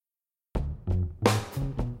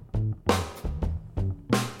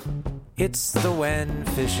It's the When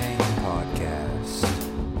Fishing Podcast.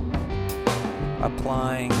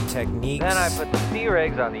 Applying techniques. Then I put the C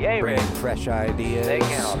rigs on the A rigs. Bringing fresh ideas. They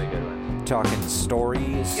can't all be good ones. Talking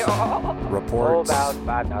stories. Yo. Reports. About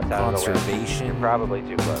 5 knots out of the wind. Conservation. You're probably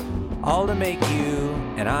too close. All to make you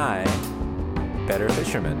and I better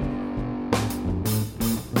fishermen.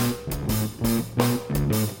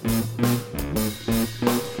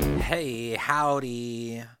 Hey,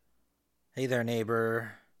 howdy. Hey there,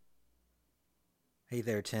 neighbor. Hey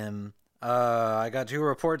there, Tim. I got 2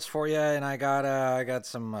 reports for you, and I got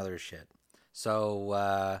some other shit.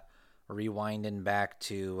 So, rewinding back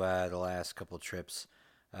to the last couple trips,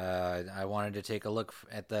 I wanted to take a look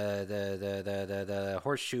at the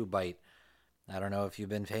horseshoe bite. I don't know if you've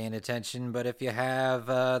been paying attention, but if you have,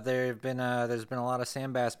 there's been a lot of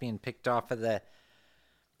sand bass being picked off of the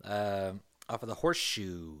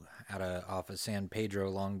horseshoe off of San Pedro,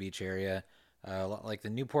 Long Beach area. Like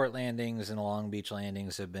the Newport landings and the Long Beach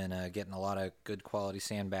landings have been getting a lot of good quality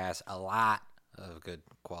sand bass,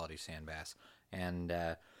 and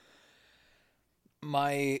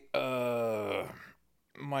my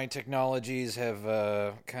technologies have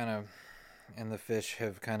and the fish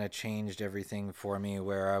have kind of changed everything for me.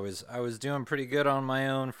 Where I was doing pretty good on my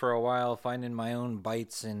own for a while, finding my own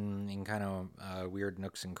bites in kind of weird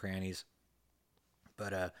nooks and crannies,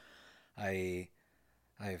 but I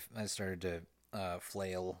started to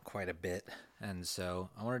flail quite a bit, and so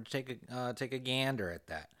I wanted to take a gander at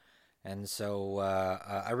that. And so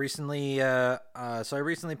I recently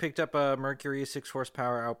picked up a Mercury 6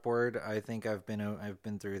 horsepower outboard. I think I've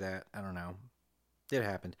been through that. I don't know, it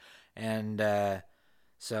happened, and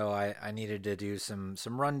so I needed to do some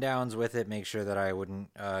rundowns with it, make sure that I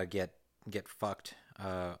wouldn't get fucked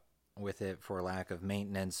with it for lack of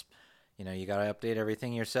maintenance. You know, you got to update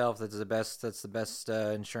everything yourself. That's the best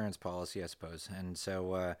insurance policy, I suppose. And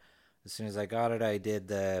so as soon as I got it, I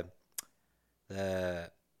did I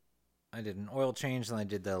did an oil change, and I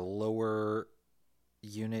did the lower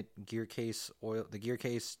unit gear case oil, the gear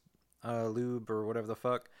case lube or whatever the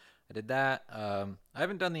fuck. I did that. I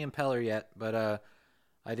haven't done the impeller yet, but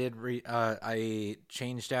I did. I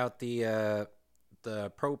changed out the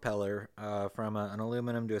propeller from an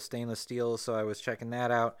aluminum to a stainless steel, so I was checking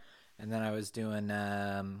that out. And then I was doing,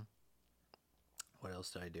 what else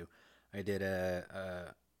did I do? I did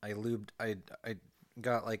I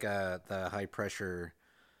got like the high pressure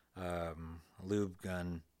lube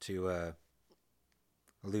gun to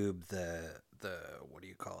lube the what do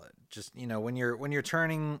you call it? Just, you know, when you're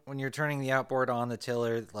turning the outboard on the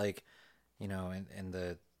tiller, like, you know, and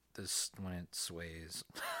when it sways.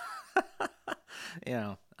 You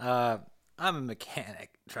know, I'm a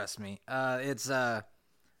mechanic, trust me. It's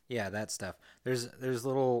yeah, that stuff. There's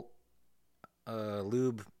little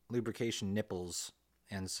lubrication nipples,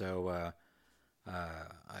 and so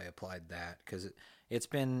I applied that because it's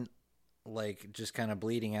been like just kind of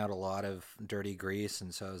bleeding out a lot of dirty grease,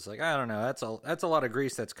 and so I was like, I don't know, that's a lot of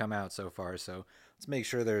grease that's come out so far. So let's make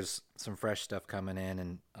sure there's some fresh stuff coming in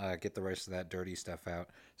and get the rest of that dirty stuff out.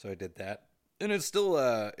 So I did that, and it's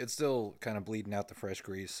still kind of bleeding out the fresh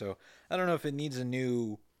grease. So I don't know if it needs a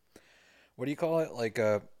new, what do you call it? Like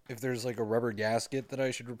if there's like a rubber gasket that I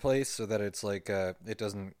should replace so that it's like it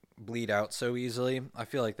doesn't bleed out so easily. I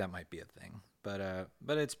feel like that might be a thing, but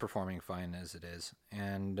it's performing fine as it is.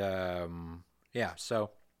 And yeah, so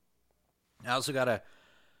I also got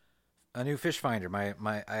a new fish finder.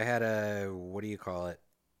 I had a, what do you call it?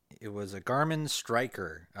 It was a Garmin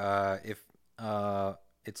Striker.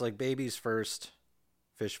 It's like baby's first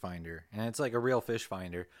fish finder, and it's like a real fish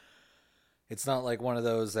finder. It's not like one of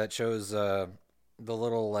those that shows the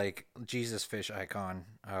little like Jesus fish icon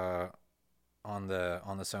on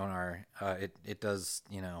the sonar. It does,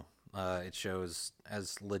 you know, it shows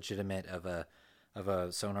as legitimate of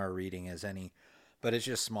a sonar reading as any, but it's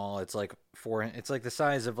just small. It's like it's like the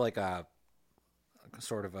size of like a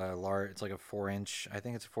sort of a large. It's like a 4-inch. I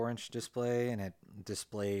think it's a 4-inch display, and it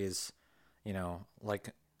displays, you know,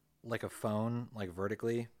 like a phone, like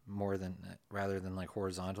vertically rather than like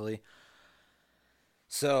horizontally.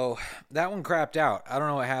 So that one crapped out. I don't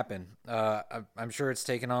know what happened. I'm sure it's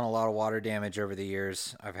taken on a lot of water damage over the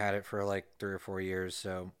years. I've had it for like 3 or 4 years.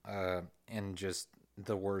 So, and just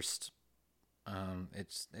the worst.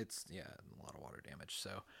 It's yeah, a lot of water damage.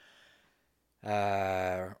 So,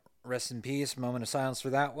 rest in peace. Moment of silence for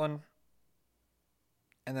that one.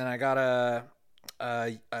 And then I got a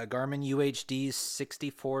Garmin UHD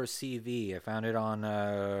 64CV. I found it on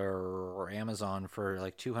Amazon for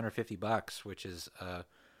like $250, which is a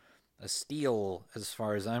steal as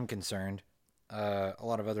far as I'm concerned. a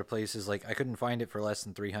lot of other places, like I couldn't find it for less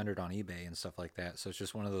than 300 on eBay and stuff like that. So it's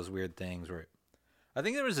just one of those weird things where I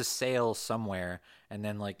think there was a sale somewhere, and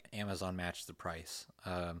then like Amazon matched the price.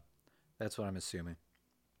 That's what I'm assuming.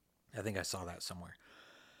 I think I saw that somewhere.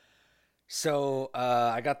 So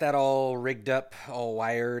I got that all rigged up, all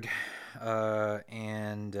wired,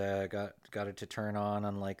 and got it to turn on,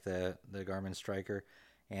 unlike the Garmin Striker.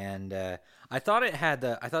 And I thought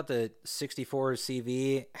the 64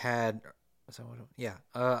 CV had, is that what yeah,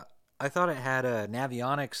 I thought it had a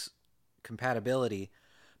Navionics compatibility,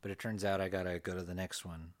 but it turns out I gotta go to the next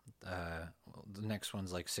one. The next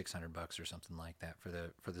one's like $600 or something like that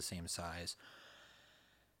for the same size.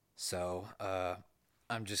 So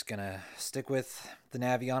I'm just gonna stick with the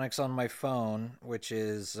Navionics on my phone, which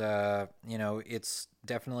is it's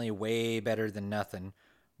definitely way better than nothing.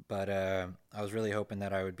 But I was really hoping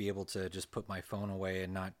that I would be able to just put my phone away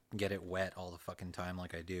and not get it wet all the fucking time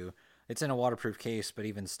like I do. It's in a waterproof case, but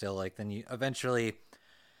even still, like, then you eventually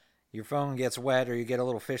your phone gets wet or you get a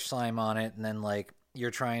little fish slime on it, and then like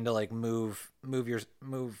you're trying to like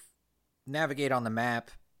navigate on the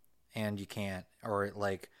map, and you can't, or it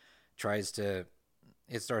like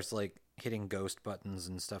it starts like hitting ghost buttons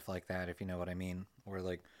and stuff like that, if you know what I mean. Or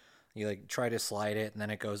like you like try to slide it, and then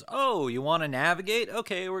it goes, "Oh, you want to navigate?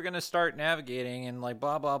 Okay, we're gonna start navigating," and like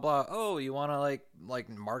blah blah blah. "Oh, you want to like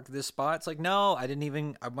mark this spot?" It's like, no, I didn't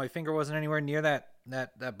even. My finger wasn't anywhere near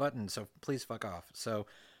that button. So please fuck off. So,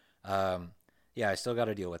 yeah, I still got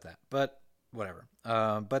to deal with that. But whatever.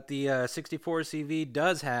 But the 64 CV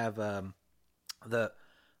does have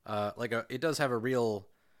it does have a real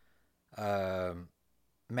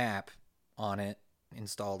map on it,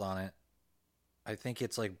 installed on it. I think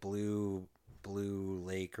it's like Blue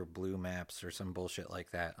Lake or Blue Maps or some bullshit like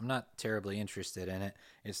that. I'm not terribly interested in it.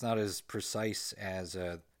 It's not as precise as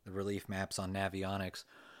the relief maps on Navionics,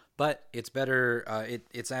 but it's better.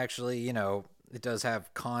 It's actually, it does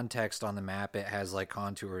have context on the map. It has like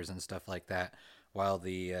contours and stuff like that, while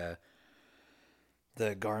the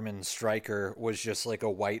Garmin Striker was just like a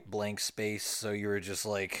white blank space, so you were just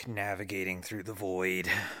like navigating through the void,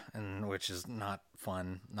 and which is not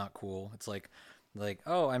fun, not cool. It's like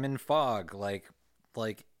oh, I'm in fog, like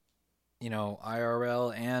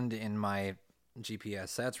IRL and in my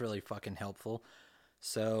GPS. That's really fucking helpful.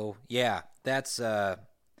 So yeah, that's so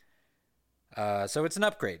it's an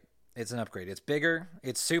upgrade. It's an upgrade. It's bigger.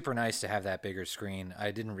 It's super nice to have that bigger screen.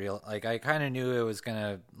 I didn't I kind of knew it was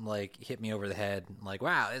gonna like hit me over the head, like,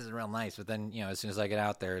 wow, this is real nice. But then, as soon as I get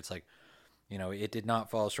out there, it's like, it did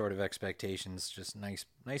not fall short of expectations. Just nice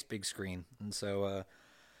big screen. And so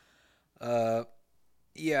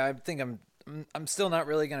yeah, I think I'm still not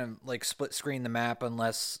really gonna like split screen the map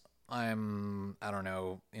unless I'm, I don't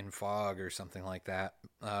know, in fog or something like that,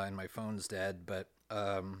 and my phone's dead. But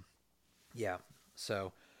yeah,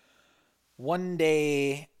 so one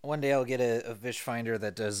day I'll get a fish finder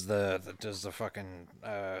that does the fucking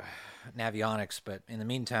Navionics. But in the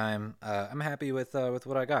meantime, I'm happy with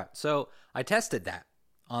what I got. So I tested that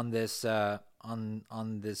on this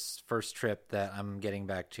on this first trip that I'm getting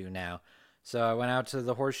back to now. So I went out to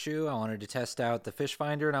the Horseshoe. I wanted to test out the fish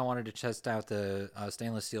finder, and I wanted to test out the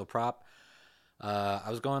stainless steel prop. I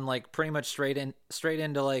was going like pretty much straight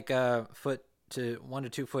into like 1 to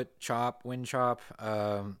 2 foot chop, wind chop,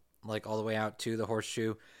 like all the way out to the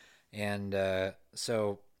Horseshoe. And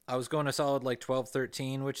so I was going a solid like 12,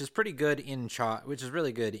 13, which is pretty good in chop, which is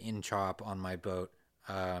really good in chop on my boat.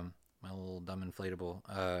 My little dumb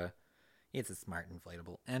inflatable. It's a smart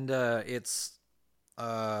inflatable, and it's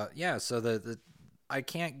yeah. So the I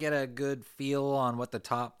can't get a good feel on what the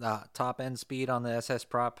top end speed on the SS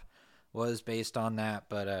prop was based on that,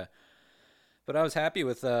 but I was happy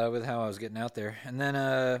with how I was getting out there. And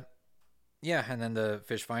then yeah, and then the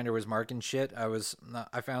fish finder was marking shit.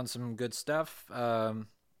 I found some good stuff.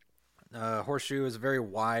 Horseshoe is a very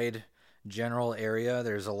wide general area.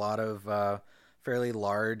 There's a lot of fairly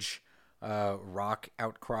large rock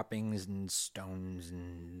outcroppings and stones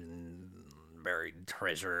and buried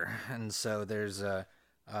treasure. And so there's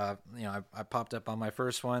I popped up on my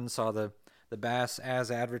first one, saw the bass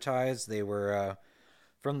as advertised. They were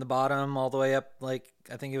from the bottom all the way up, like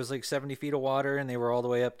I think it was like 70 feet of water, and they were all the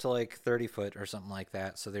way up to like 30 foot or something like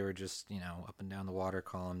that. So they were just, up and down the water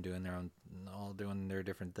column doing their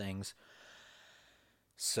different things.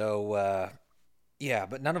 So yeah,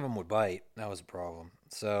 but none of them would bite. That was a problem.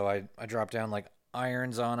 So I dropped down like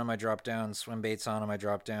irons on them. I dropped down swim baits on them. I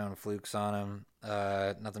dropped down flukes on them.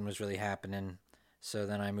 Nothing was really happening. So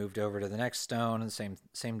then I moved over to the next stone, and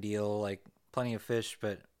same deal, like plenty of fish,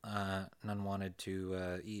 but none wanted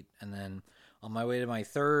to eat. And then on my way to my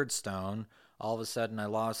third stone, all of a sudden I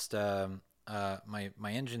lost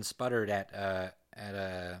my engine sputtered at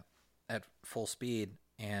full speed,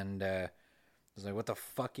 and I was like, what the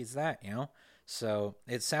fuck is that, you know? So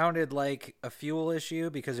it sounded like a fuel issue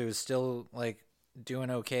because it was still like doing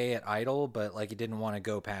okay at idle, but like it didn't want to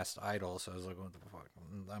go past idle. So I was like, what the fuck?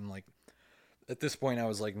 I'm like, at this point I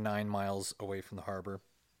was like 9 miles away from the harbor,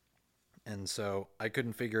 and so I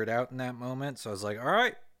couldn't figure it out in that moment. So I was like, all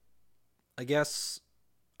right, I guess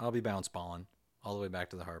I'll be bounce balling all the way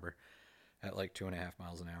back to the harbor at like 2.5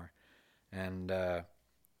 miles an hour. And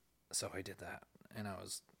so I did that, and I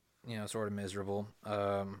was, sort of miserable.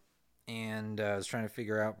 And I was trying to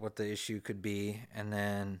figure out what the issue could be, and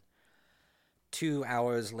then 2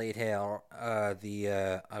 hours later,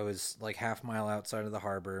 I was like half mile outside of the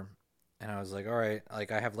harbor, and I was like, all right,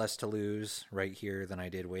 like I have less to lose right here than I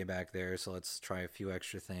did way back there, so let's try a few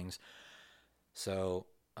extra things. So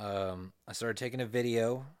I started taking a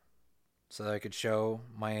video so that I could show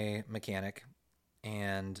my mechanic.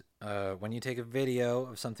 And when you take a video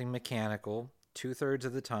of something mechanical, 2/3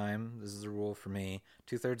 of the time, this is a rule for me,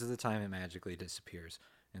 2/3 of the time it magically disappears.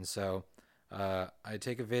 And so I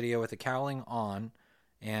take a video with the cowling on,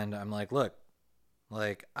 and I'm like, look,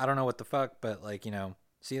 like, I don't know what the fuck, but like,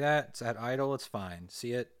 see that? It's at idle, it's fine.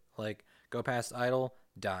 See it? Like, go past idle,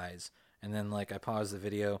 dies. And then like I pause the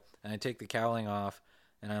video, and I take the cowling off,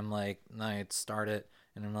 and I'm like, I start it,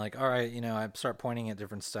 and I'm like, all right, I start pointing at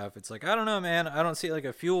different stuff. It's like, I don't know, man. I don't see like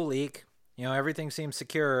a fuel leak. Everything seems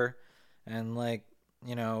secure, and like,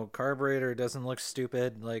 carburetor doesn't look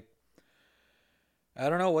stupid. Like, I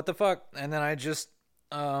don't know what the fuck. And then I just,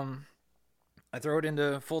 I throw it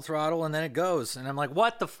into full throttle, and then it goes, and I'm like,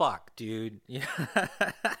 what the fuck, dude? Yeah.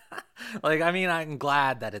 Like, I mean, I'm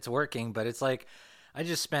glad that it's working, but it's like, I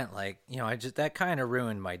just spent like, that kind of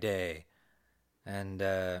ruined my day. And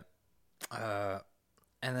then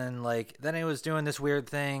like, then it was doing this weird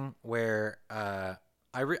thing where, I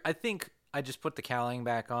think I just put the cowling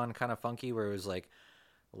back on kind of funky, where it was like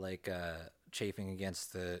chafing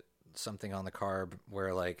against something on the carb,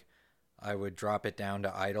 where like I would drop it down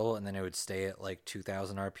to idle, and then it would stay at like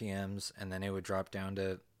 2,000 RPMs, and then it would drop down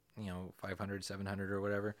to 500, 700 or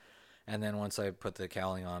whatever. And then once I put the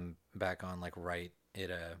cowling back on like right,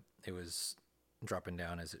 it was dropping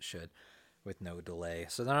down as it should with no delay.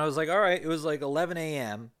 So then I was like, all right, it was like 11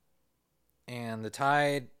 a.m. and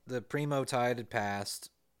the primo tide had passed,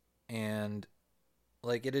 and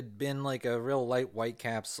like it had been like a real light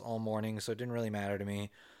whitecaps all morning, so it didn't really matter to me.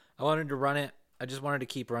 I wanted to run it. I just wanted to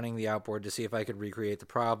keep running the outboard to see if I could recreate the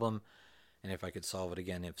problem and if I could solve it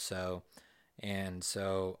again, if so. And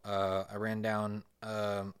so I ran down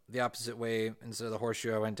the opposite way. Instead of the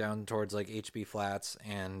horseshoe, I went down towards like HB Flats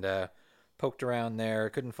and poked around there.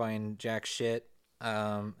 Couldn't find jack shit.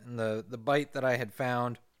 And the bite that I had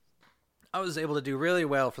found, I was able to do really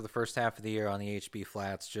well for the first half of the year on the HB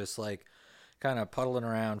Flats, just like kind of puddling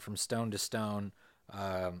around from stone to stone,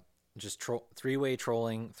 just three-way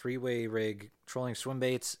trolling, three-way rig, trolling swim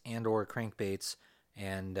baits and or crankbaits,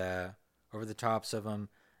 and over the tops of them.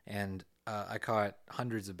 And I caught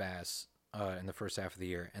hundreds of bass in the first half of the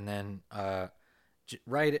year. And then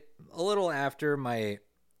right a little after my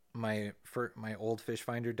old fish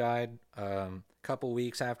finder died, couple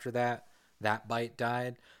weeks after that bite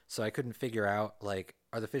died. So I couldn't figure out, like,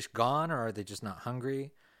 are the fish gone or are they just not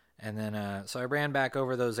hungry? And then so I ran back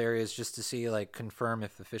over those areas just to see, like, confirm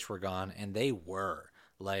if the fish were gone, and they were.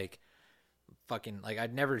 Like, fucking, like,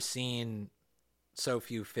 I'd never seen so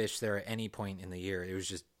few fish there at any point in the year. It was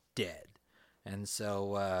just dead. And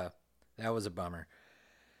so that was a bummer.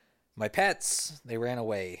 My pets, they ran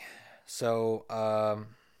away. So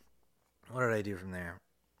what did I do from there?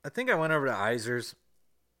 I think I went over to Iser's,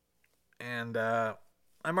 and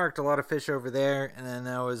I marked a lot of fish over there, and then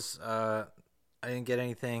I didn't get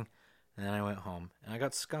anything, and then I went home, and I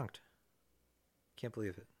got skunked. Can't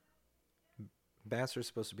believe it. Bass are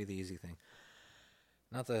supposed to be the easy thing,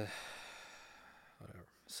 not the whatever.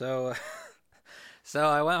 So so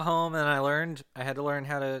I went home, and I had to learn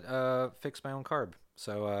how to fix my own carb.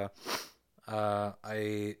 So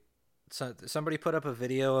somebody put up a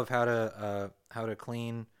video of how to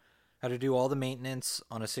do all the maintenance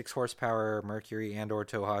on a 6 horsepower Mercury and or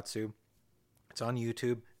Tohatsu. It's on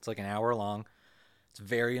YouTube. It's like an hour long. It's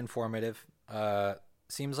very informative.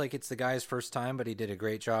 Seems like it's the guy's first time, but he did a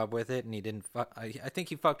great job with it, and he didn't. I think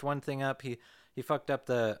he fucked one thing up. He fucked up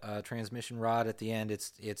the transmission rod at the end. It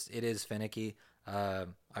is finicky.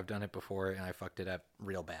 I've done it before, and I fucked it up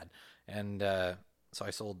real bad. And so I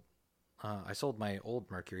sold my old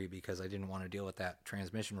Mercury because I didn't want to deal with that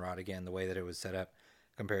transmission rod again, the way that it was set up,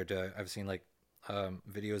 compared to, I've seen like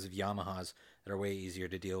videos of Yamahas that are way easier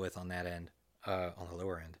to deal with on that end, on the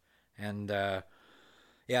lower end. And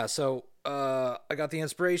yeah, so I got the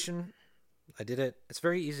inspiration. I did it. It's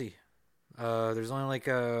very easy. There's only like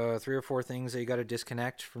 3 or 4 things that you got to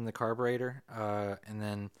disconnect from the carburetor, and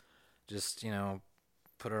then just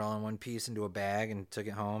put it all in one piece into a bag and took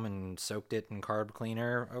it home and soaked it in carb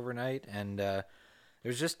cleaner overnight. And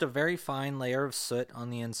there's just a very fine layer of soot on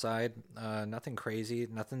the inside. Nothing crazy,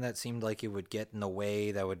 nothing that seemed like it would get in the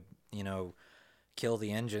way that would kill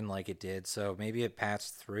the engine like it did. So maybe it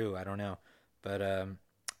passed through. I don't know, but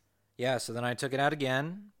yeah. So then I took it out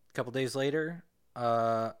again a couple days later.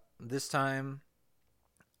 This time,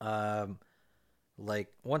 like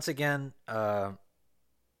once again,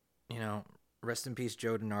 rest in peace,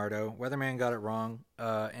 Joe DiNardo. Weatherman got it wrong,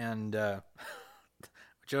 and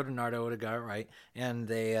Joe DiNardo would have got it right. And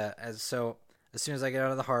they, as soon as I get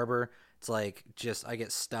out of the harbor, it's like I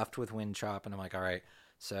get stuffed with wind chop, and I'm like, all right.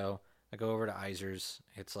 So I go over to Iser's.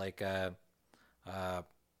 It's like, the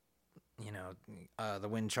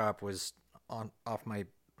wind chop was off my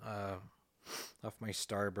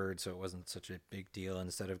starboard, so it wasn't such a big deal.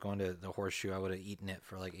 Instead of going to the Horseshoe, I would have eaten it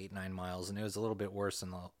for like 8-9 miles, and it was a little bit worse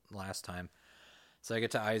than the last time. So I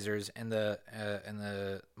get to Iser's, and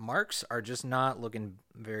the marks are just not looking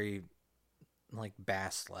very like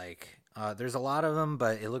bass-like. There's a lot of them,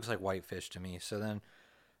 but it looks like whitefish to me. So then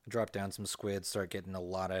I drop down some squid, start getting a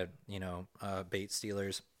lot of bait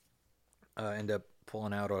stealers. End up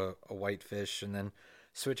pulling out a whitefish, and then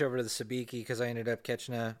switch over to the sabiki because I ended up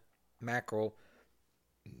catching a mackerel.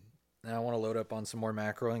 And I want to load up on some more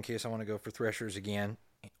mackerel in case I want to go for threshers again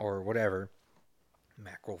or whatever.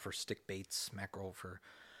 Mackerel for stick baits, mackerel for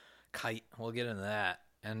kite. We'll get into that.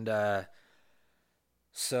 And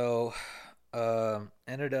so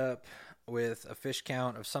ended up with a fish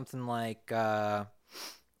count of something like 7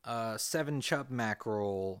 chub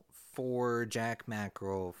mackerel, 4 jack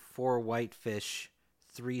mackerel, 4 whitefish,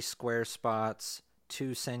 3 square spots,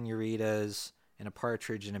 2 senoritas, and a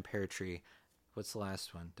partridge and a pear tree. What's the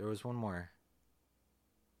last one? There was one more.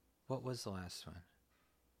 What was the last one?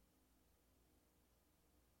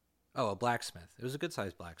 Oh, a blacksmith. It was a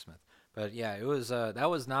good-sized blacksmith. But yeah, it was that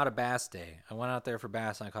was not a bass day. I went out there for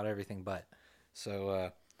bass and I caught everything but.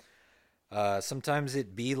 So sometimes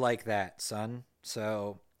it be like that, son.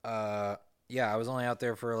 So yeah, I was only out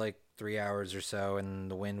there for like 3 hours or so, and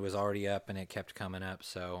the wind was already up and it kept coming up.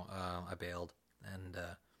 So I bailed and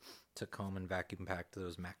took home and vacuum packed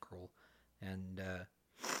those mackerel. And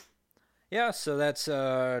yeah, so that's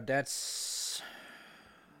the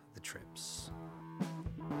trips.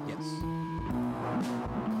 Yes.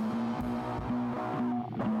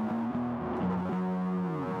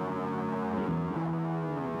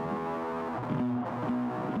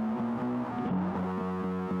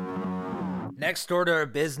 Next order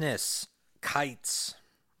of business, kites.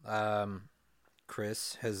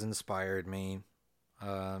 Chris has inspired me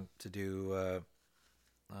to do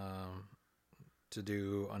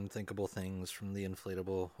unthinkable things from the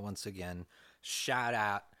inflatable once again. Shout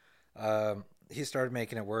out. He started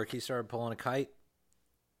making it work. He started pulling a kite.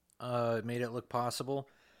 Made it look possible.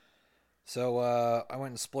 So I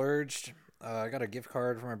went and splurged. I got a gift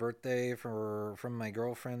card for my birthday from my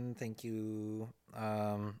girlfriend. Thank you.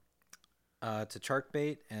 To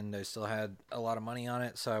Charkbait, and I still had a lot of money on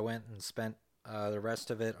it, so I went and spent the rest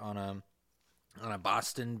of it on a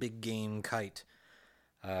Boston big game kite.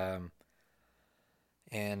 Yeah,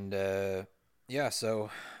 so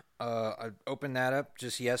I opened that up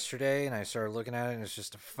just yesterday, and I started looking at it, and it's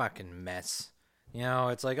just a fucking mess.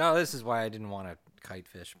 It's like, oh, this is why I didn't want to kite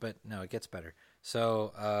fish, but no, it gets better.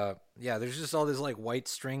 So yeah, there's just all this like white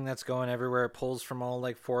string that's going everywhere. It pulls from all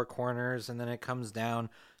like 4 corners, and then it comes down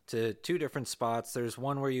to 2 different spots. There's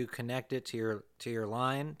one where you connect it to your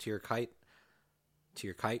line, to your kite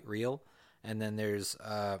reel, and then there's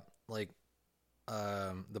the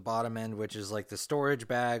bottom end, which is like the storage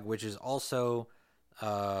bag, which is also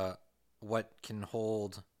what can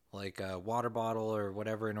hold like a water bottle or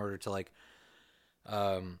whatever in order to like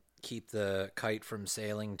keep the kite from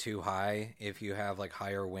sailing too high. If you have like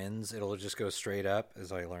higher winds, it'll just go straight up,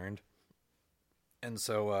 as I learned. And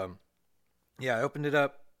so yeah, I opened it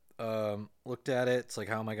up, looked at it. It's like,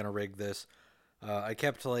 how am I going to rig this? I've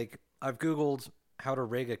Googled how to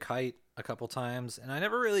rig a kite a couple times, and I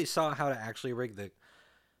never really saw how to actually rig the,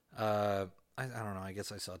 I don't know, I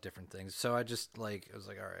guess I saw different things. So I just I was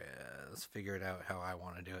like, all right, let's figure it out how I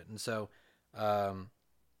want to do it. And so,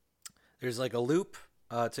 there's like a loop,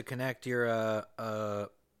 to connect your,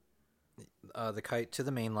 the kite to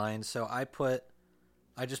the main line. So I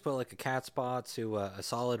just put like a cat's paw to a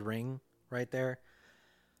solid ring right there.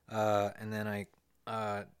 And then I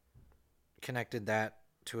connected that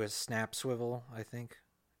to a snap swivel, I think.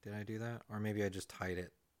 Did I do that? Or maybe I just tied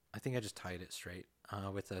it. I think I just tied it straight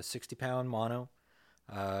with a 60-pound mono.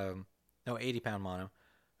 No, 80-pound mono.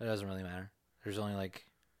 It doesn't really matter. There's only like,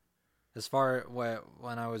 as far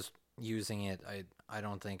when I was using it, I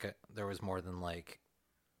don't think there was more than like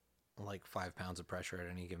 5 pounds of pressure at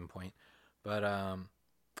any given point. But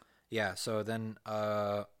yeah. So then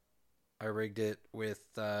I rigged it with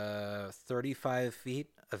 35 feet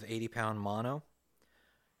of 80-pound mono,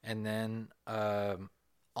 and then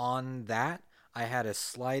on that I had a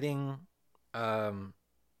sliding um,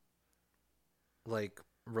 like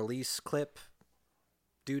release clip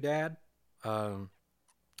doodad, um,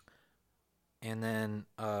 and then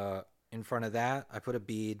in front of that I put a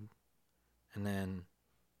bead, and then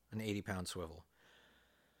an 80-pound swivel,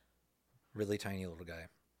 really tiny little guy,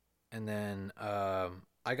 and then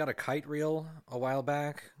I got a kite reel a while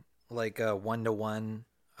back, like a 1-to-1,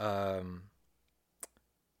 um,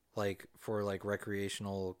 like for like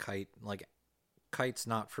recreational kite, like kites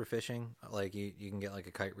not for fishing. Like you can get like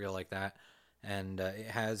a kite reel like that, and it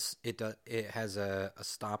has a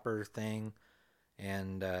stopper thing,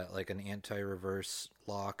 and like an anti-reverse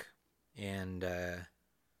lock, and and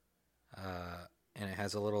it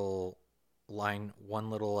has a little one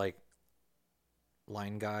little like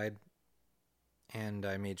line guide, and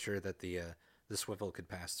I made sure that the swivel could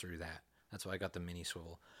pass through that. That's why I got the mini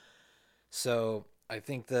swivel. So I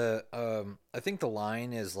think the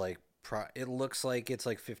line is like it looks like it's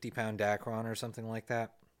like 50-pound Dacron or something like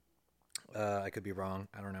that. I could be wrong.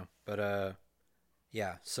 I don't know, but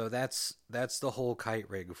yeah. So that's the whole kite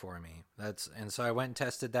rig for me. And so I went and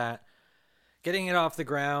tested that. Getting it off the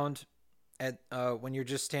ground at when you're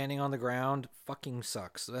just standing on the ground fucking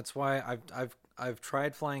sucks. That's why I've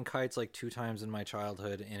tried flying kites like 2 times in my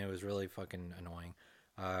childhood, and it was really fucking annoying.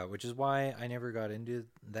 Which is why I never got into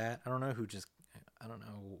that. I don't know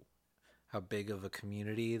how big of a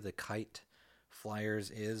community the kite flyers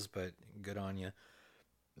is, but good on you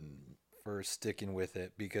for sticking with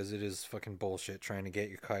it, because it is fucking bullshit trying to get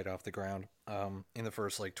your kite off the ground in the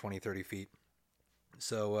first like 20-30 feet.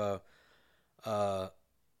 So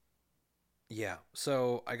yeah,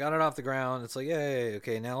 so I got it off the ground. It's like, yay,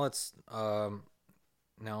 okay, now let's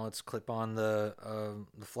clip on the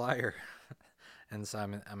flyer. And so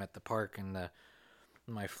I'm at the park, and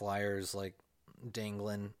my flyer's like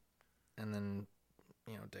dangling, and then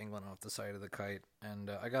dangling off the side of the kite, and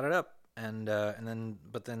I got it up, and then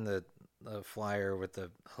the flyer with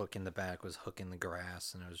the hook in the back was hooking the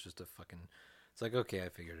grass, and it was just it's like, okay, I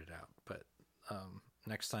figured it out, but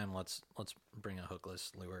next time let's bring a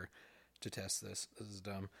hookless lure to test this. This is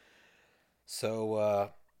dumb.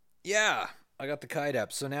 So yeah, I got the kite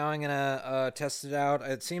up. So now I'm gonna test it out.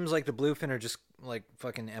 It seems like the bluefin are just like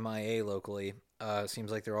fucking MIA locally.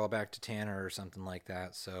 Seems like they're all back to Tanner or something like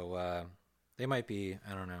that. So they might be.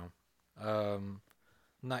 I don't know. I'm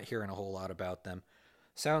not hearing a whole lot about them.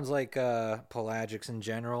 Sounds like pelagics in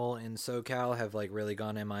general in SoCal have like really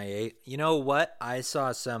gone MIA. You know what? I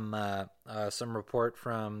saw some report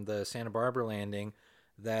from the Santa Barbara landing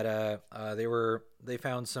that they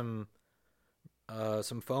found some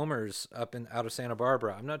foamers out of Santa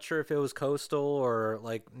Barbara. I'm not sure if it was coastal or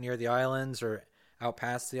like near the islands or out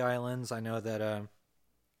past the islands. I know that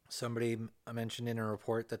somebody mentioned in a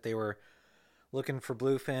report that they were looking for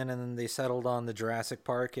bluefin, and then they settled on the Jurassic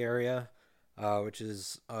Park area, which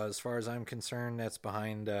is, as far as I'm concerned, that's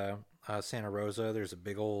behind Santa Rosa. There's a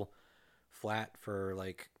big old flat for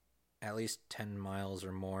like at least 10 miles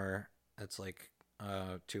or more. That's like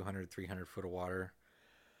 200, 300 foot of water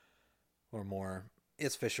or more.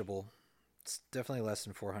 It's fishable. It's definitely less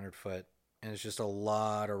than 400 foot, and it's just a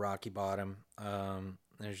lot of rocky bottom.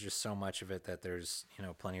 There's just so much of it that there's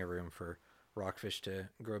plenty of room for rockfish to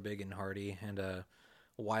grow big and hardy, and a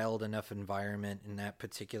wild enough environment in that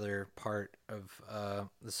particular part of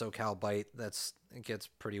the SoCal Bight it gets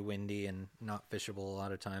pretty windy and not fishable a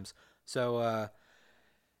lot of times. So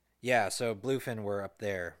yeah, so bluefin were up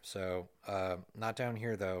there. So not down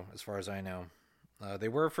here though, as far as I know. They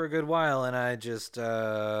were for a good while, and I just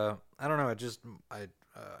I don't know. I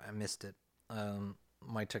missed it.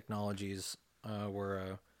 My technologies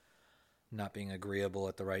were not being agreeable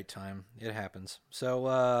at the right time. It happens.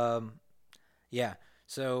 So yeah.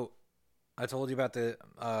 So I told you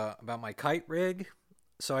about my kite rig.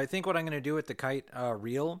 So I think what I'm gonna do with the kite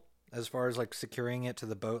reel, as far as like securing it to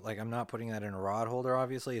the boat, like I'm not putting that in a rod holder.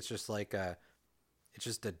 Obviously, it's just like it's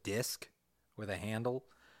just a disc with a handle.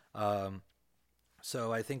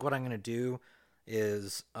 So I think what I'm gonna do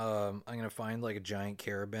is I'm gonna find like a giant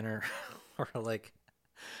carabiner or like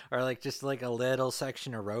just like a little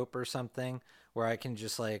section of rope or something where I can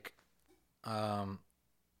just like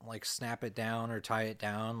like snap it down or tie it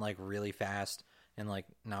down like really fast and like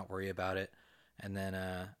not worry about it. And then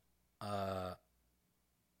uh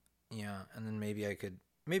yeah, and then maybe I could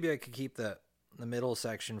keep the middle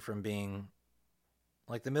section from being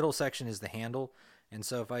like, the middle section is the handle. And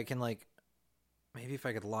so if I can like, maybe if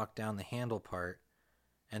I could lock down the handle part,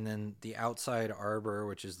 and then the outside arbor,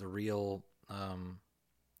 which is the real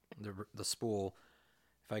the spool,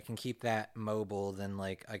 if I can keep that mobile, then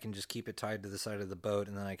like I can just keep it tied to the side of the boat,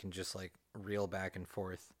 and then I can just like reel back and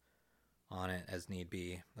forth on it as need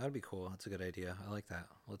be. That'd be cool. That's a good idea. I like that.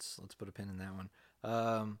 Let's put a pin in that one.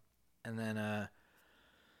 And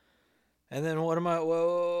then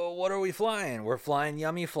what are we flying? We're flying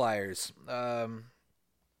Yummy Flyers.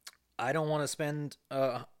 I don't want to spend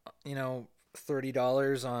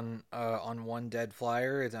 $30 on one dead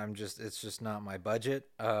flyer. It's just not my budget.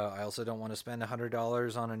 I also don't want to spend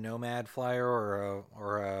 $100 on a Nomad flyer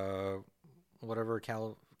or a whatever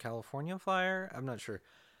California flyer. I'm not sure.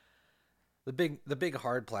 The big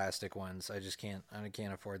hard plastic ones. I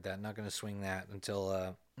can't afford that. I'm not going to swing that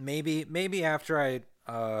until maybe after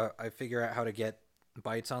I figure out how to get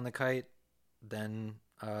bites on the kite. Then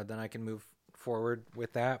I can move forward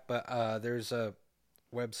with that. But there's a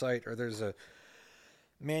website, or there's a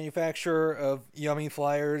manufacturer of Yummy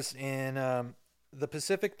Flyers in the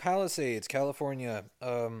Pacific Palisades, California.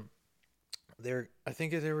 I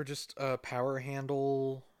think they were just Power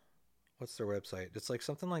Handle. What's their website? It's like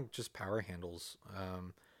something like just Power Handles,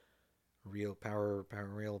 real power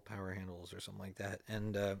handles or something like that.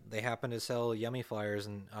 And they happen to sell Yummy Flyers,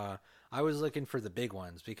 and I was looking for the big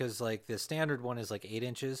ones because like the standard one is like 8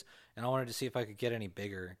 inches, and I wanted to see if I could get any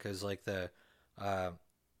bigger because like the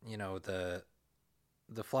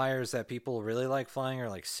the flyers that people really like flying are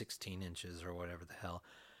like 16 inches or whatever the hell.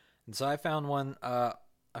 And so I found one. I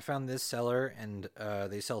found this seller, and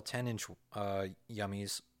they sell 10-inch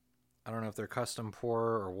Yummies. I don't know if they're custom pour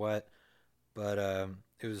or what, but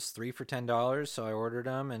it was 3 for $10, so I ordered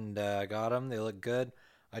them and got them. They look good.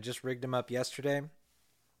 I just rigged them up yesterday.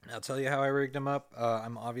 I'll tell you how I rigged them up.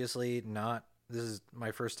 I'm obviously not. This is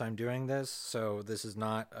my first time doing this, so this is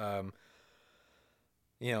not.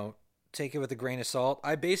 Take it with a grain of salt.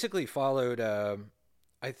 I basically followed.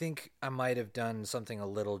 I think I might have done something a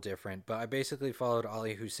little different, but I basically followed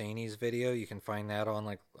Ali Husseini's video. You can find that on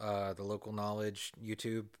like the Local Knowledge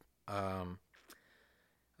YouTube. I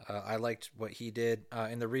liked what he did,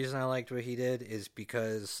 and the reason I liked what he did is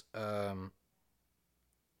because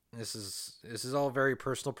this is all very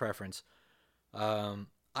personal preference. I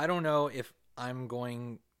don't know if I'm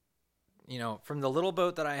going, from the little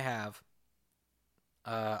boat that I have.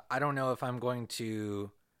 I don't know if I'm going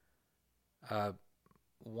to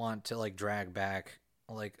want to like drag back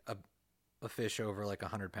like a fish over like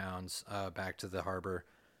 100 pounds back to the harbor,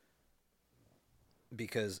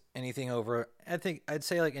 because anything over, I'd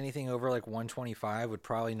say like anything over like 125 would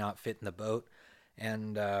probably not fit in the boat,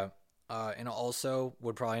 and also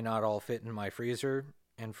would probably not all fit in my freezer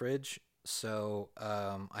and fridge. So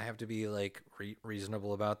I have to be like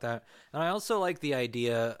reasonable about that. And I also like the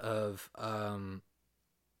idea of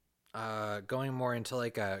going more into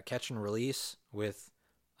like a catch and release with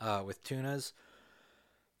tunas.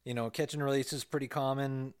 Catch and release is pretty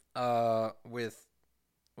common with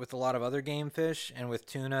a lot of other game fish, and with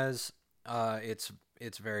tunas, it's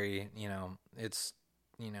very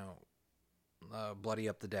bloody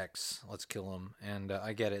up the decks. Let's kill them, and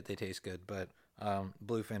I get it; they taste good, but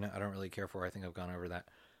bluefin I don't really care for. I think I've gone over that.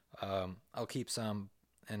 I'll keep some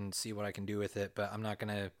and see what I can do with it, but I'm not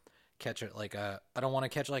gonna catch it like I don't want to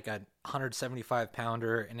catch like a 175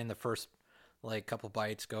 pounder, and in the first like couple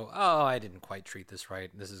bites go, oh, I didn't quite treat this right.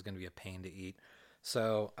 This is gonna be a pain to eat.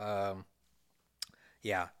 So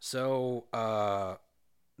yeah. So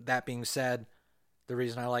that being said, the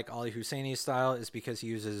reason I like Ali Husseini's style is because he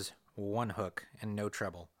uses one hook and no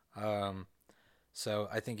treble. So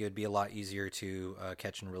I think it would be a lot easier to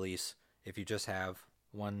catch and release if you just have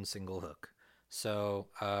one single hook. So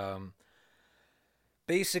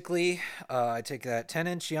basically, I take that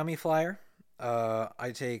 10-inch Yummy Flyer.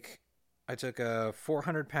 I took a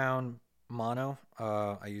 400-pound mono.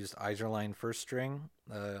 I used Iserline first string.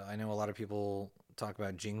 I know a lot of people talk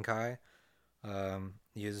about Jinkai.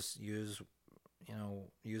 Use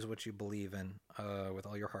what you believe in with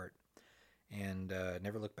all your heart, and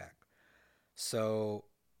never look back. So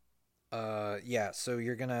yeah, so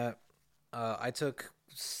you're gonna I took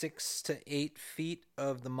 6 to 8 feet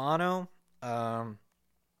of the mono, and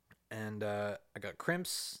I got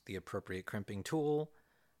crimps, the appropriate crimping tool,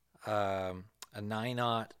 a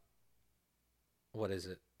 9/0, what is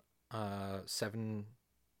it,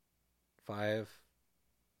 7.5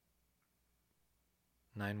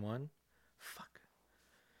 91? Fuck.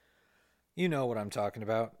 You know what I'm talking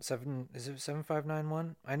about. Is it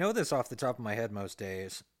 7591? I know this off the top of my head most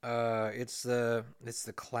days. It's the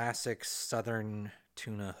classic southern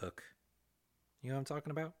tuna hook. You know what I'm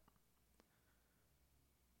talking about?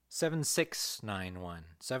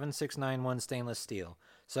 7691 stainless steel.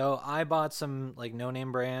 So I bought some like no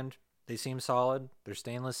name brand. They seem solid. They're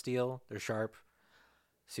stainless steel. They're sharp.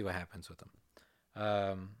 See what happens with them.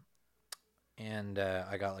 Um, and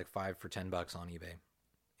I got like 5 for $10 on eBay.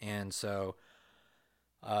 And so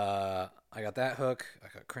I got that hook. I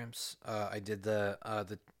got crimps. I did the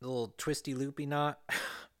little twisty loopy knot.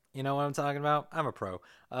 You know what I'm talking about? I'm a pro.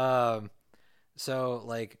 So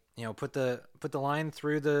like put the line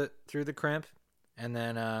through the crimp, and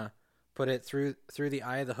then put it through the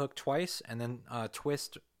eye of the hook twice, and then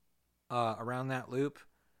twist around that loop.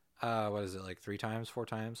 What is it, like 3 times, 4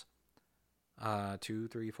 times? 2,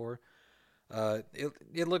 3, 4.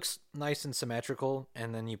 It looks nice and symmetrical,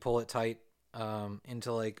 and then you pull it tight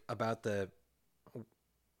into like about the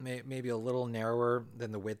maybe a little narrower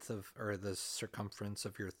than the width of or the circumference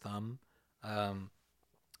of your thumb for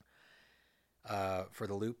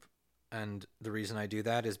the loop. And the reason I do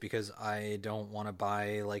that is because I don't want to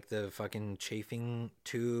buy like the fucking chafing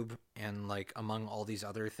tube and like among all these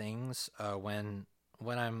other things when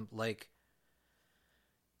I'm like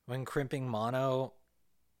when crimping mono.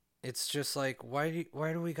 It's just like why do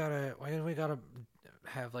we gotta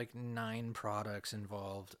have like 9 products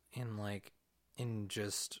involved in like in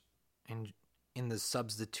the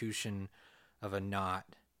substitution of a knot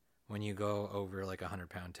when you go over like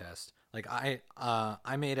 100-pound test. Like I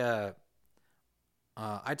made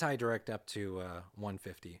I tie direct up to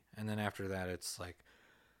 150, and then after that it's like,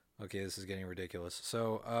 okay, this is getting ridiculous.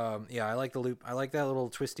 So yeah, I like the loop. I like that little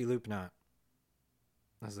twisty loop knot,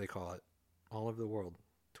 as they call it, all over the world.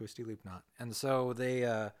 Twisty loop knot. And so they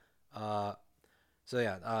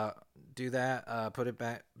do that, put it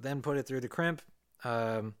back, then put it through the crimp.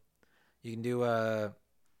 You can do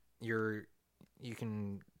you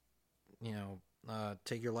can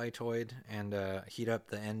take your lightoid and heat up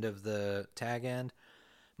the end of the tag end,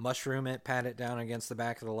 mushroom it, pat it down against the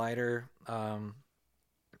back of the lighter,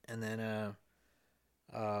 and then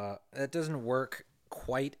that doesn't work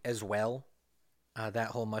quite as well. That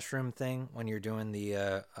whole mushroom thing when you're doing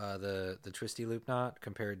the twisty loop knot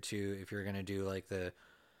compared to if you're gonna do like the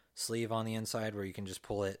sleeve on the inside where you can just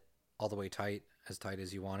pull it all the way tight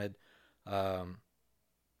as you wanted,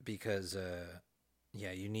 because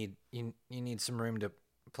yeah, you need some room to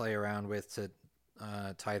play around with to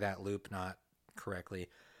tie that loop knot correctly.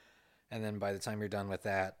 And then by the time you're done with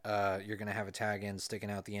that, you're gonna have a tag end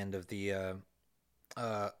sticking out the end of the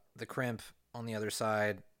crimp on the other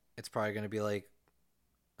side. It's probably gonna be like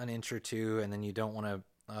an inch or 2, and then you don't want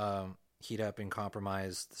to heat up and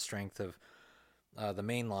compromise the strength of the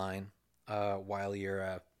main line while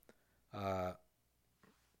you're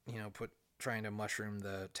trying to mushroom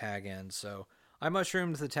the tag end. So I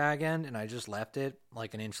mushroomed the tag end and I just left it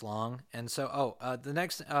like an inch long. And so the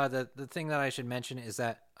next the thing that I should mention is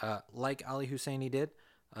that like Ali Husseini did,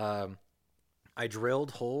 I drilled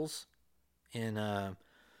holes in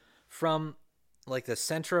from like the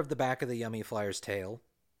center of the back of the Yummy Flyer's tail,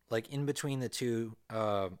 like in between the 2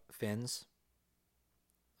 fins.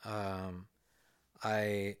 I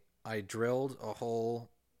drilled a hole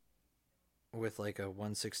with like a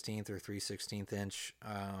 1/16 or 3/16 inch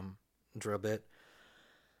drill bit,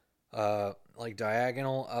 like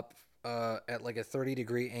diagonal up at like a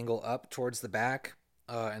 30-degree angle up towards the back,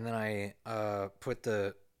 and then I put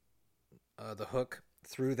the hook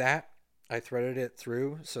through that. I threaded it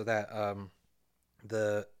through so that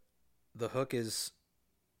the hook is,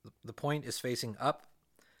 the point is facing up,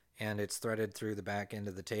 and it's threaded through the back end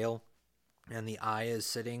of the tail, and the eye is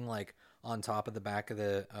sitting like on top of the back,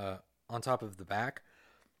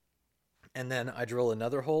 and then I drill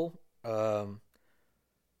another hole,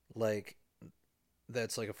 like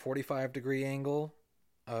that's like a 45-degree angle,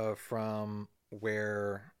 from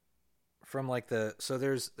like so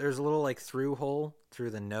there's a little like through hole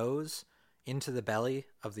through the nose into the belly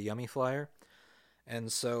of the Yummy Flyer.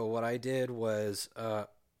 And so what I did was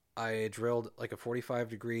I drilled like a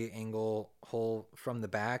 45-degree angle hole from the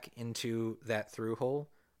back into that through hole,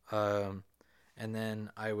 and then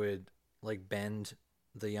I would like bend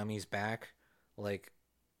the Yummy's back, like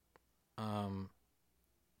I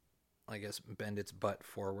guess bend its butt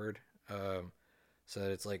forward, so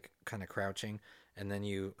that it's like kind of crouching, and then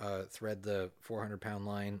you thread the 400-pound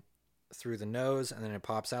line through the nose, and then it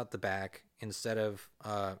pops out the back instead of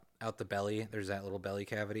out the belly. There's that little belly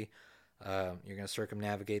cavity. You're going to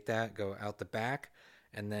circumnavigate that, go out the back,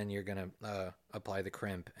 and then you're going to apply the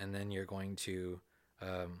crimp, and then you're going to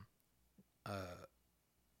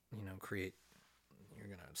create, you're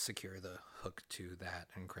going to secure the hook to that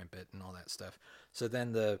and crimp it and all that stuff. So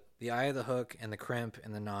then the eye of the hook and the crimp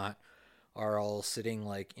and the knot are all sitting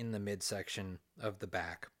like in the midsection of the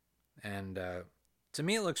back. And to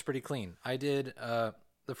me, it looks pretty clean. I did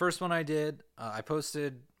the first one I did. I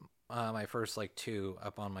posted my first like 2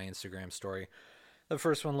 up on my Instagram story. The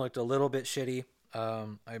first one looked a little bit shitty.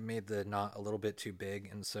 I made the knot a little bit too big,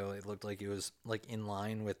 and so it looked like it was like in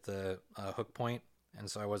line with the hook point, and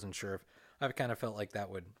so I wasn't sure if I kind of felt like that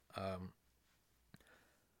would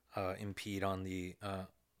impede on the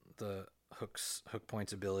hook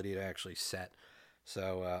point's ability to actually set.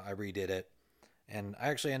 So I redid it, and I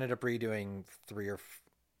actually ended up redoing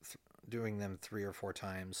doing them 3 or 4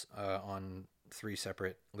 times on 3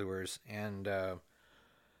 separate lures, and now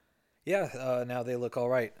they look all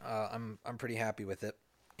right. I'm pretty happy with it,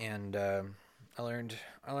 and I learned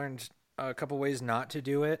a couple ways not to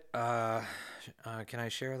do it. Can I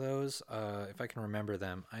share those if I can remember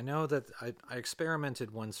them? I know that I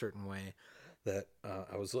experimented one certain way that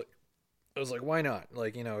I was like, why not?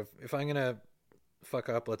 Like, if I'm gonna fuck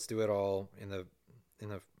up, let's do it all in the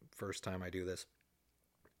first time I do this.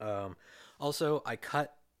 Also, I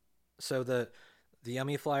cut so the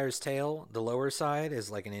Yummy Flyer's tail, the lower side is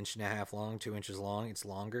like 1.5 inches long, 2 inches long. It's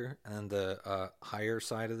longer, and the higher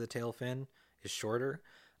side of the tail fin is shorter.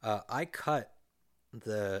 I cut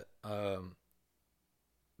the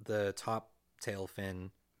top tail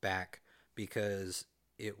fin back because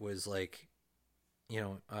it was like,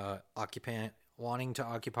 wanting to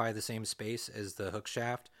occupy the same space as the hook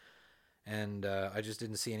shaft, and I just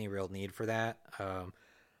didn't see any real need for that.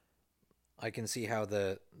 I can see how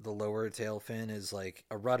the lower tail fin is like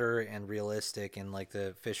a rudder and realistic, and like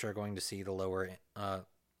the fish are going to see the lower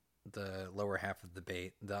half of the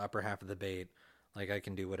bait, the upper half of the bait. Like I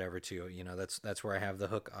can do whatever too, that's where I have the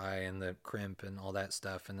hook eye and the crimp and all that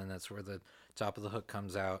stuff, and then that's where the top of the hook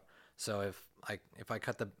comes out. So if I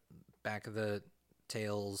cut the back of the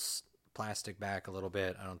tail's plastic back a little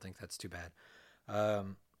bit, I don't think that's too bad.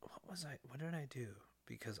 What did I do?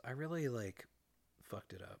 Because I really like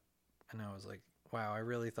fucked it up. And I was like, wow, I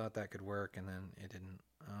really thought that could work, and then it didn't.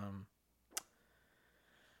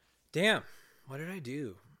 Damn, what did I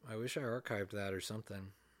do? I wish I archived that or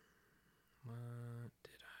something. What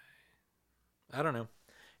did I don't know.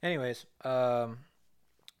 Anyways,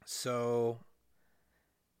 so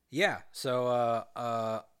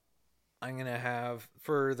I'm gonna have,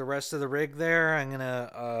 for the rest of the rig there, I'm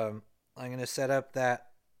gonna set up that,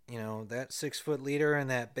 that 6-foot leader and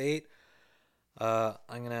that bait. I'm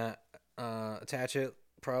gonna attach it,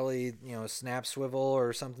 probably, a snap swivel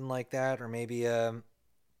or something like that, or maybe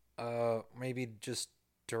maybe just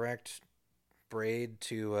direct braid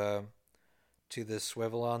to the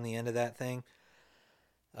swivel on the end of that thing.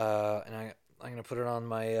 And I'm gonna put it on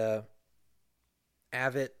my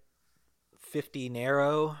Avit 50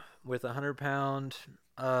 narrow with 100-pound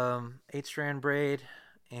 8-strand braid,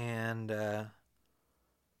 and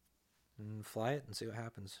fly it and see what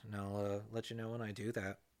happens. And I'll let you know when I do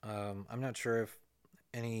that. I'm not sure if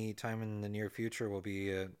any time in the near future will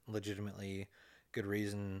be a legitimately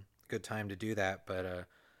good time to do that, but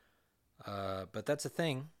that's a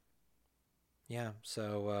thing. Yeah,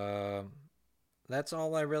 so that's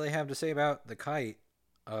all I really have to say about the kite.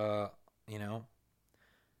 I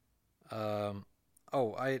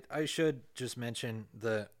should just mention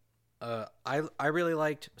I really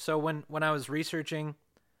liked, so when I was researching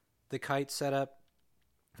the kite setup,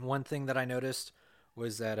 one thing that I noticed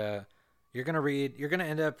was that you're gonna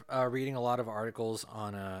end up reading a lot of articles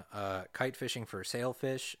on kite fishing for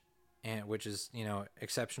sailfish, and which is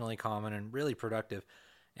exceptionally common and really productive.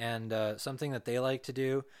 And something that they like to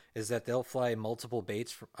do is that they'll fly multiple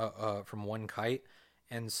baits from one kite,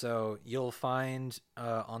 and so you'll find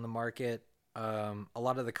on the market a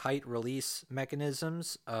lot of the kite release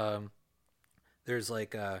mechanisms. There's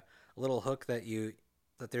like a little hook that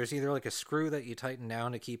there's either like a screw that you tighten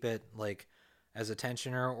down to keep it like as a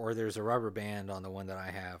tensioner, or there's a rubber band on the one that I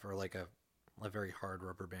have, or like a very hard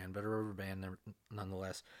rubber band, but a rubber band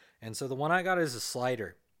nonetheless. And so the one I got is a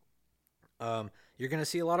slider. You're going to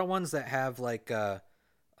see a lot of ones that have like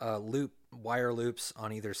wire loops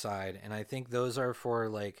on either side, and I think those are for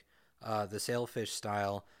like the sailfish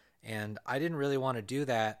style. And I didn't really want to do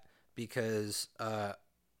that because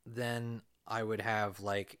then I would have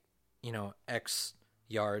like X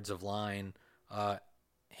yards of line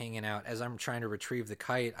hanging out as I'm trying to retrieve the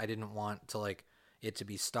kite. I didn't want to like it to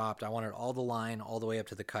be stopped. I wanted all the line all the way up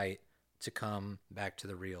to the kite to come back to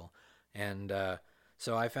the reel. And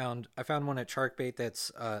So I found one at Sharkbait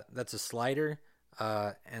that's a slider,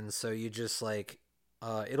 and so you just like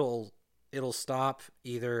it'll stop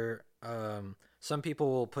either. Some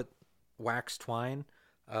people will put wax twine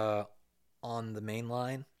uh, on the main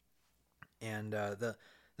line, and the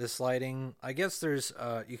sliding. I guess there's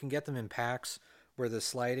you can get them in packs where the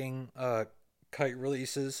sliding kite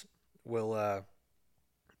releases will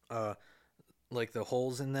uh, like the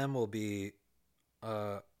holes in them will be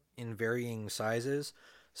uh, in varying sizes,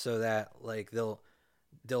 so that like they'll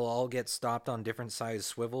all get stopped on different size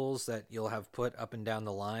swivels that you'll have put up and down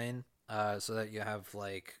the line, so that you have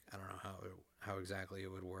like I don't know how exactly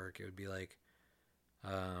it would work. It would be like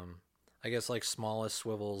um, I guess like smallest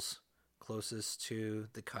swivels closest to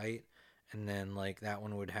the kite, and then like that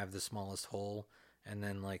one would have the smallest hole, and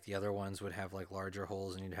then like the other ones would have like larger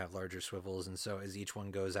holes, and you'd have larger swivels, and so as each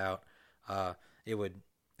one goes out, uh, it would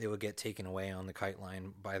it would get taken away on the kite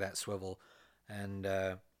line by that swivel, and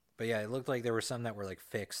but yeah, it looked like there were some that were like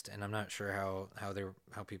fixed, and I'm not sure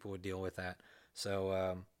how people would deal with that.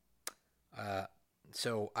 So uh,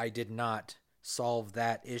 so I did not solve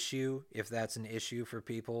that issue. If that's an issue for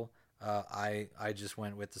people, I just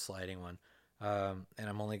went with the sliding one, and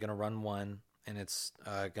I'm only gonna run one, and it's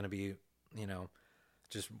gonna be you know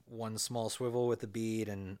just one small swivel with the bead,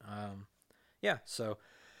 and yeah. So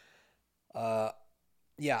uh,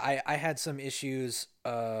 yeah, I had some issues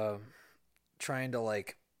trying to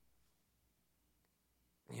like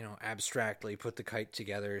abstractly put the kite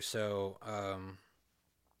together. So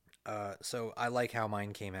I like how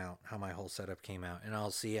mine came out, how my whole setup came out, and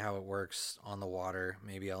I'll see how it works on the water.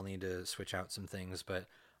 Maybe I'll need to switch out some things,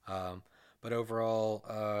 um, but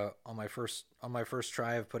overall, on my first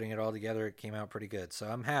try of putting it all together, it came out pretty good. So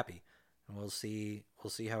I'm happy, and we'll see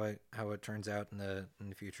how it turns out in the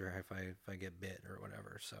future if I get bit or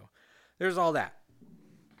whatever. So there's all that.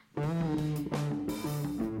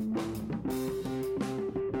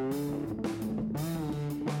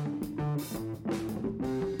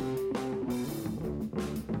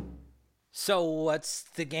 So what's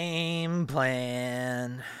the game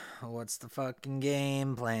plan? What's the fucking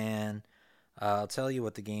game plan? I'll tell you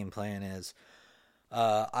what the game plan is.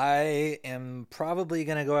 I am probably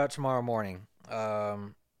gonna go out tomorrow morning,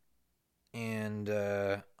 and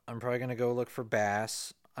I'm probably gonna go look for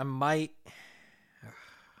bass. I might.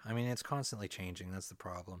 I mean, it's constantly changing. That's the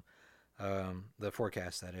problem. The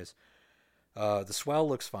forecast, that is. The swell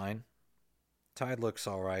looks fine. Tide looks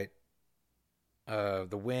all right.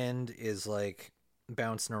 The wind is like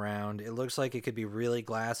bouncing around. It looks like it could be really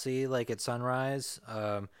glassy, like at sunrise.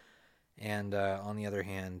 And on the other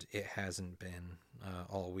hand, it hasn't been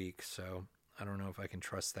all week, so I don't know if I can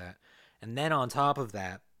trust that. And then on top of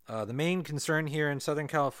that, the main concern here in Southern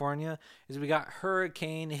California is we got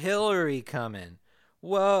Hurricane Hillary coming.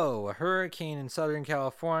 Whoa, a hurricane in Southern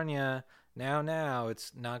California. Now,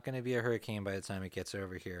 it's not going to be a hurricane by the time it gets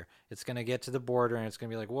over here. It's going to get to the border, and it's going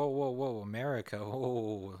to be like, whoa, whoa, whoa, America.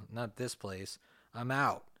 Whoa, not this place. I'm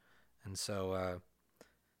out. And so,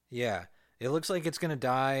 yeah, it looks like it's going to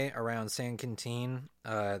die around San Quintin.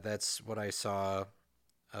 That's what I saw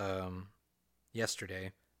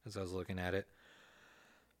yesterday as I was looking at it.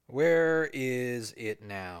 Where is it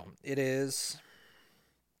now? It is,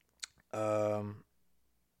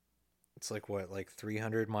 it's like what, like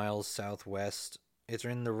 300 miles southwest. It's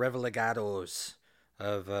in the Revegados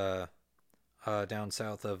of down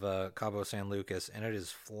south of Cabo San Lucas, and it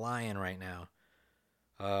is flying right now.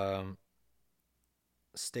 Um,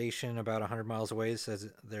 Station about 100 miles away says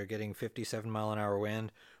they're getting 57-mile-an-hour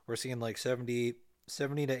wind. We're seeing like 70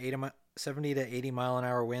 to 80 mile an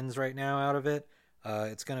hour winds right now out of it.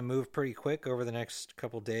 It's going to move pretty quick over the next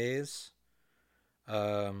couple days.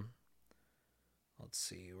 Um, let's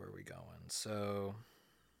see, where are we going? So,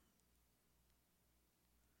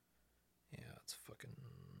 yeah, it's fucking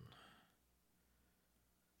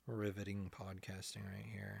riveting podcasting right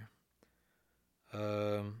here.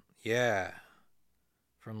 Yeah,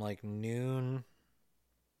 from like noon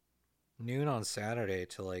on Saturday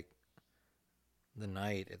to like the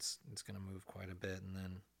night, it's gonna move quite a bit, and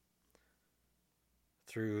then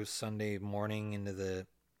through Sunday morning into the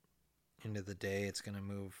day, it's gonna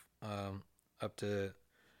move up to,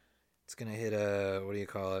 it's gonna hit what do you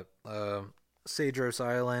call it, Cedros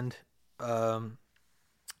Island at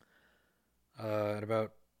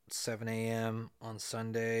about 7 a.m. on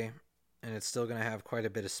Sunday, and it's still gonna have quite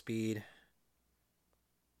a bit of speed.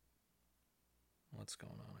 What's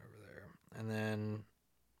going on over there? And then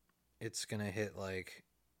it's gonna hit like,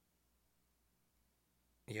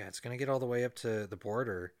 yeah, it's gonna get all the way up to the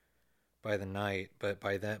border by the night, but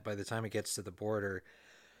by the time it gets to the border,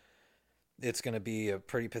 it's gonna be a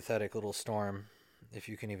pretty pathetic little storm. if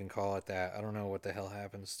you can even call it that. I don't know what the hell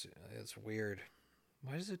happens to it's weird.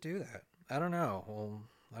 Why does it do that? I don't know. Well,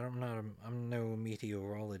 I'm no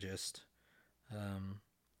meteorologist. Um,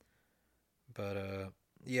 but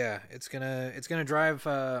yeah, it's gonna drive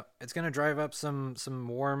up some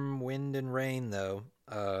warm wind and rain though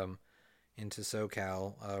into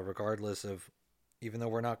SoCal, regardless of, even though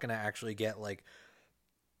we're not gonna actually get like,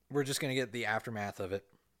 we're just gonna get the aftermath of it.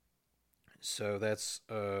 So that's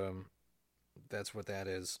what that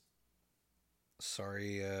is.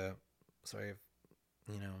 Sorry, sorry if,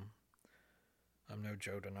 you know, I'm no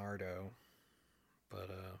Joe DiNardo, but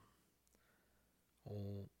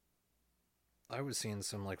well, I was seeing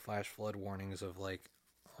some like flash flood warnings of like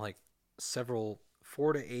several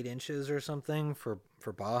 4 to 8 inches or something for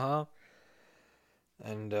Baja,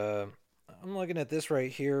 and I'm looking at this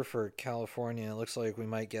right here for California. It looks like we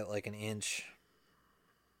might get like an inch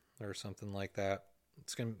or something like that.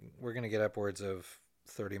 We're gonna get upwards of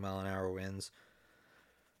 30-mile-an-hour winds.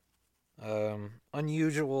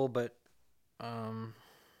 Unusual, but um,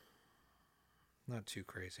 not too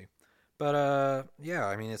crazy. But yeah,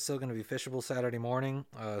 I mean, it's still gonna be fishable Saturday morning.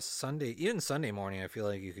 Sunday, even Sunday morning, I feel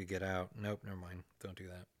like you could get out. Nope, never mind. Don't do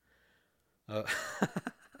that.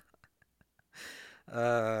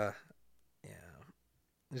 Uh, yeah,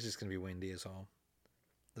 it's just gonna be windy as all.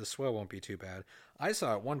 The swell won't be too bad. I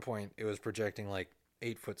saw at one point it was projecting like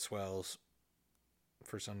 8 foot swells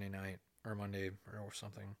for Sunday night or Monday or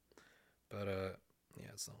something. But yeah,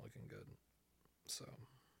 it's not looking good. So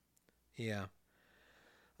yeah.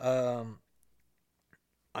 Um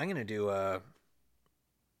I'm gonna do a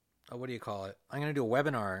what do you call it? I'm gonna do a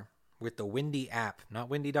webinar with the Windy app, not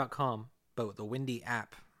windy.com, but with the Windy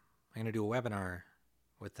app. I'm gonna do a webinar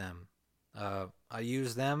with them. I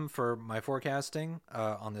use them for my forecasting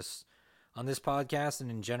on this podcast and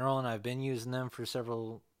in general, and I've been using them for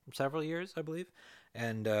several years, I believe.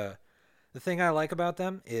 And the thing I like about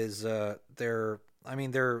them is their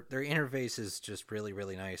interface is just really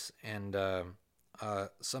really nice, and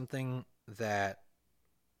something that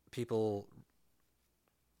people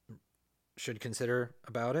should consider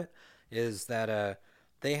about it is that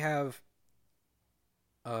they have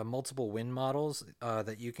multiple wind models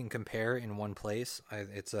that you can compare in one place.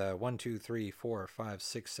 It's 1, 2, 3, 4, 5,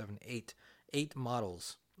 6, 7, 8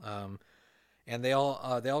 models, and they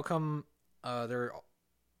all come.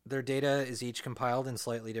 Their data is each compiled in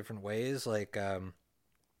slightly different ways. Like I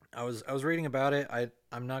was reading about it.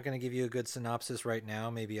 I'm not going to give you a good synopsis right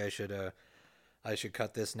now. Maybe I should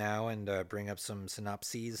cut this now and bring up some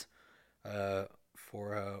synopses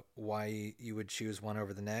for why you would choose one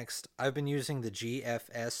over the next. I've been using the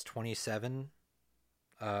GFS 27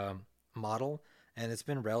 model, and it's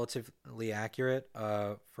been relatively accurate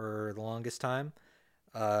for the longest time.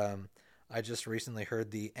 I just recently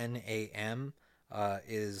heard the NAM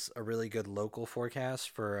is a really good local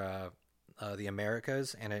forecast for the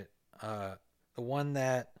Americas, and the one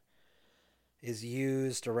that is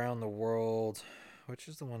used around the world. Which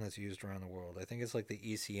is the one that's used around the world? I think it's like the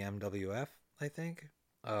ECMWF. I think.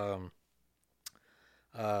 Um,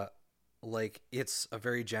 uh, like it's a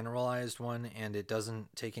very generalized one, and it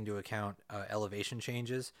doesn't take into account elevation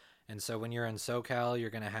changes. And so when you're in SoCal,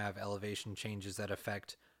 you're going to have elevation changes that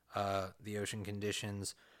affect the ocean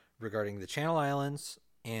conditions regarding the Channel Islands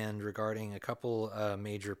and regarding a couple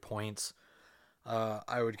major points.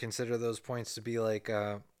 I would consider those points to be like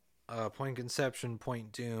Point Conception,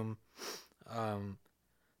 Point Doom,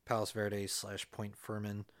 Palos Verdes / Point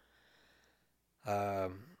Furman,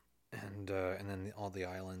 and then all the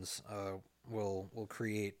islands will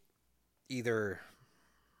create either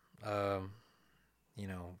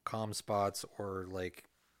calm spots or like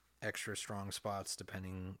extra strong spots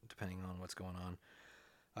depending on what's going on.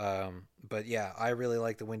 But yeah, I really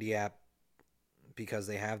like the Windy app because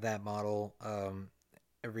they have that model.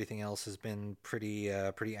 Everything else has been pretty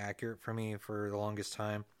accurate for me for the longest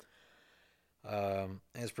time.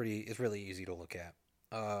 It's really easy to look at.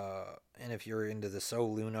 And if you're into the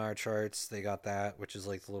lunar charts, they got that, which is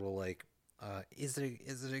like the little like, is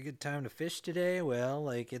it a good time to fish today? Well,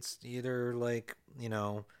 like it's either like,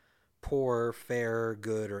 poor, fair,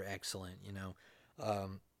 good, or excellent.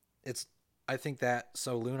 It's I think that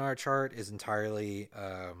lunar chart is entirely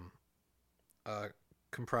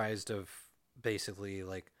comprised of basically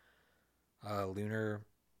like lunar.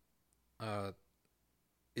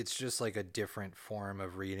 It's just like a different form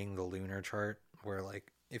of reading the lunar chart, where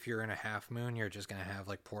like if you're in a half moon, you're just gonna have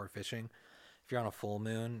like poor fishing. If you're on a full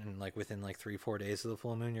moon and like within like 3-4 days of the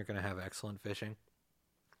full moon, you're gonna have excellent fishing.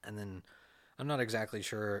 And then I'm not exactly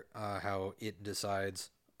sure how it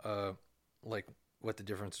decides like what the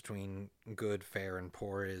difference between good, fair, and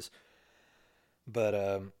poor is.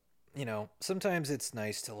 But sometimes it's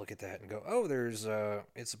nice to look at that and go, oh, there's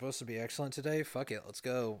it's supposed to be excellent today. Fuck it, let's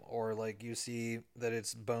go. Or like you see that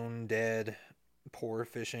it's bone dead, poor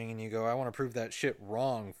fishing, and you go, I want to prove that shit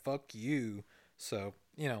wrong. Fuck you. So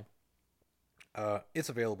it's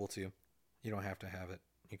available to you. You don't have to have it.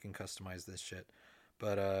 You can customize this shit.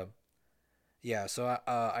 But yeah. So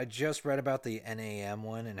I just read about the NAM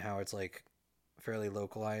one and how it's like fairly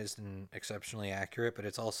localized and exceptionally accurate, but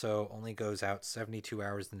it's also only goes out 72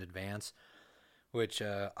 hours in advance, which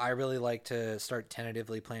I really like to start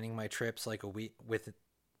tentatively planning my trips like a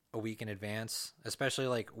week in advance, especially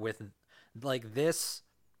like with like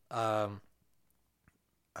um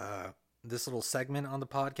this little segment on the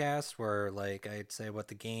podcast where like I'd say what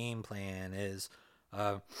the game plan is.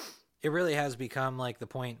 Uh, it really has become like the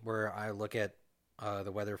point where I look at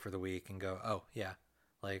the weather for the week and go, oh yeah,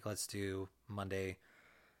 like let's do Monday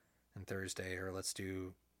and Thursday, or let's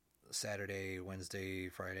do Saturday, Wednesday,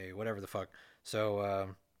 Friday, whatever the fuck.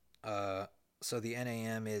 So so the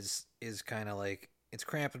NAM is kind of like it's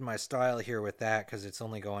cramping my style here with that because it's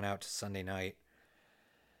only going out to Sunday night,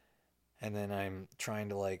 and then I'm trying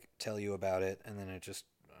to like tell you about it, and then I'm just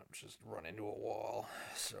run into a wall.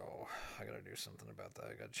 So I gotta do something about that.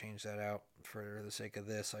 I gotta change that out for the sake of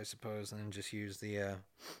this, I suppose, and then just use the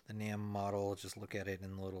NAM model. Just look at it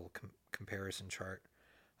in the little comparison chart.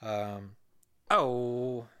 Um,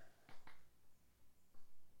 oh,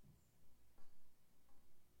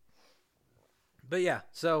 but yeah.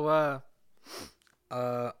 So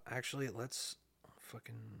actually, let's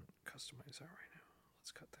fucking customize that right now.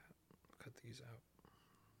 Let's cut these out.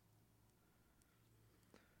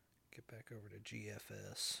 Get back over to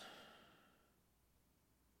GFS.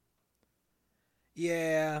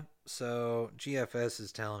 Yeah, so GFS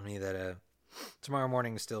is telling me that tomorrow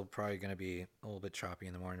morning is still probably going to be a little bit choppy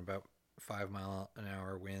in the morning, about 5 mile an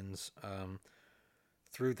hour winds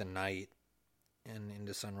through the night and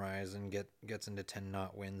into sunrise, and gets into 10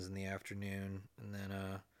 knot winds in the afternoon, and then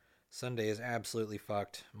Sunday is absolutely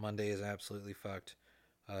fucked. Monday is absolutely fucked.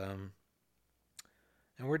 Um,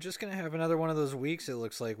 and we're just gonna have another one of those weeks. It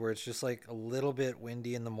looks like where it's just like a little bit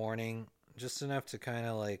windy in the morning, just enough to kind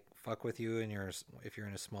of like fuck with you in your if you're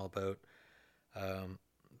in a small boat. Um,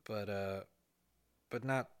 but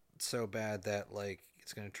not so bad that like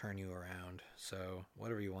it's gonna turn you around. So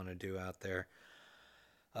whatever you want to do out there.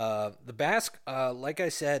 The bass, like I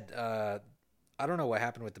said, I don't know what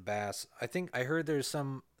happened with the bass. I think I heard there's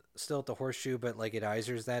some still at the horseshoe, but like at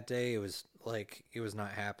Isers that day, it was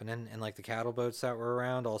not happening, and like the cattle boats that were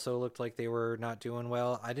around also looked like they were not doing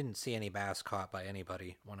well. I didn't see any bass caught by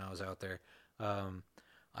anybody when I was out there. Um,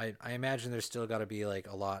 I imagine there's still got to be like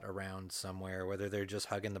a lot around somewhere, whether they're just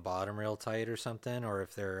hugging the bottom real tight or something, or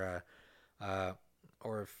if they're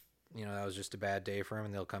or if that was just a bad day for them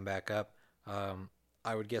and they'll come back up.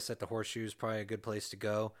 I would guess that the horseshoe is probably a good place to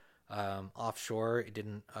go. Offshore, it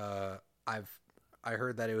didn't. I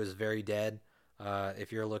heard that it was very dead.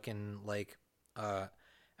 If you're looking like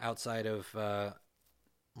outside of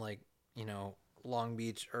like Long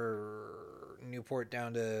Beach or Newport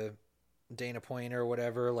down to Dana Point or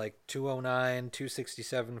whatever, like 209,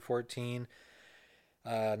 267, 14,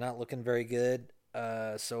 not looking very good.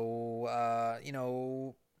 So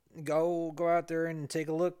go out there and take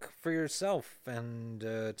a look for yourself and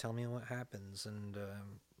tell me what happens. And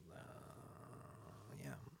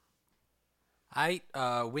yeah.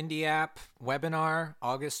 Windy app webinar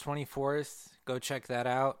August 24th. Go check that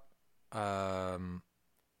out.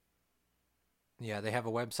 Yeah, they have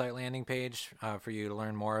a website landing page for you to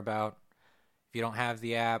learn more about. If you don't have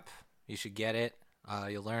the app, you should get it.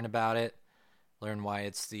 You'll learn about it, learn why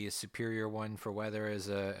it's the superior one for weather as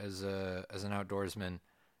an outdoorsman,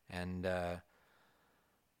 and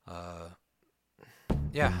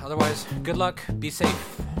yeah. Otherwise, good luck. Be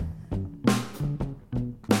safe.